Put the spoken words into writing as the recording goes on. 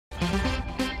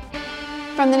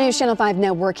From the News Channel 5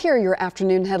 network, here are your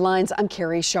afternoon headlines. I'm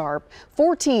Carrie Sharp.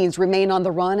 4 teens remain on the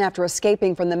run after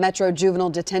escaping from the Metro Juvenile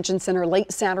Detention Center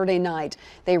late Saturday night.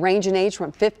 They range in age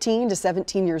from 15 to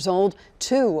 17 years old.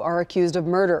 2 are accused of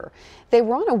murder. They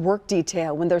were on a work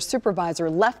detail when their supervisor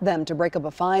left them to break up a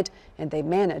fight, and they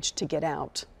managed to get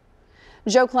out.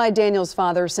 Joe Clyde Daniels'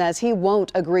 father says he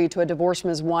won't agree to a divorce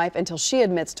from his wife until she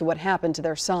admits to what happened to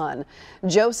their son.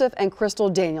 Joseph and Crystal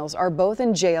Daniels are both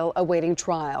in jail awaiting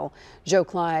trial. Joe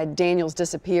Clyde Daniels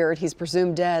disappeared. He's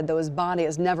presumed dead, though his body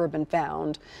has never been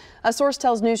found. A source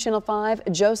tells News Channel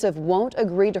 5 Joseph won't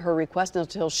agree to her request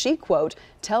until she, quote,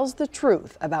 tells the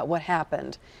truth about what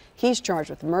happened. He's charged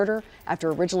with murder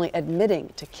after originally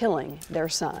admitting to killing their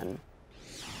son.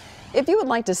 If you would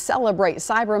like to celebrate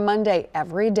Cyber Monday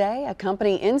every day, a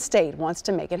company in-state wants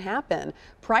to make it happen.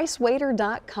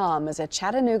 PriceWaiter.com is a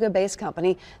Chattanooga-based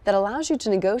company that allows you to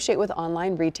negotiate with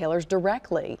online retailers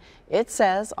directly. It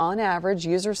says, on average,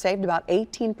 users saved about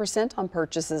 18% on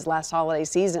purchases last holiday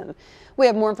season. We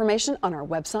have more information on our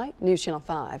website,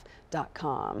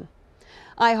 NewsChannel5.com.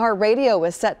 iHeartRadio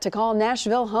is set to call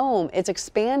Nashville home. It's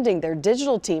expanding their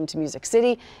digital team to Music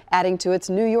City, adding to its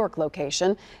New York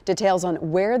location. Details on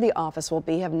where the office will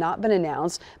be have not been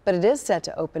announced, but it is set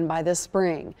to open by this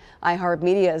spring.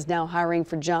 iHeartMedia is now hiring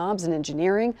for jobs in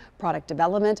engineering, product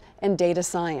development, and data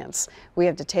science. We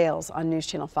have details on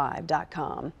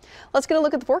NewsChannel5.com. Let's get a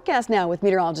look at the forecast now with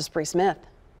meteorologist Bree Smith.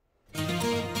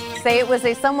 Say it was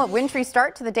a somewhat wintry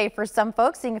start to the day for some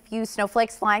folks, seeing a few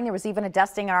snowflakes flying. There was even a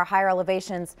dusting in our higher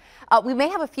elevations. We may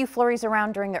have a few flurries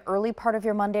around during the early part of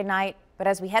your Monday night, but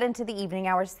as we head into the evening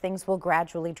hours, things will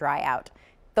gradually dry out.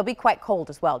 They'll be quite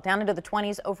cold as well, down into the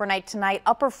 20s overnight tonight,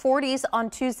 upper 40s on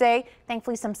Tuesday.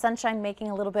 Thankfully, some sunshine making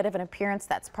a little bit of an appearance.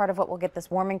 That's part of what will get this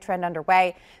warming trend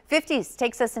underway. 50s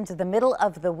takes us into the middle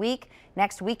of the week.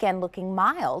 Next weekend looking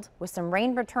mild with some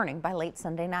rain returning by late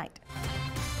Sunday night.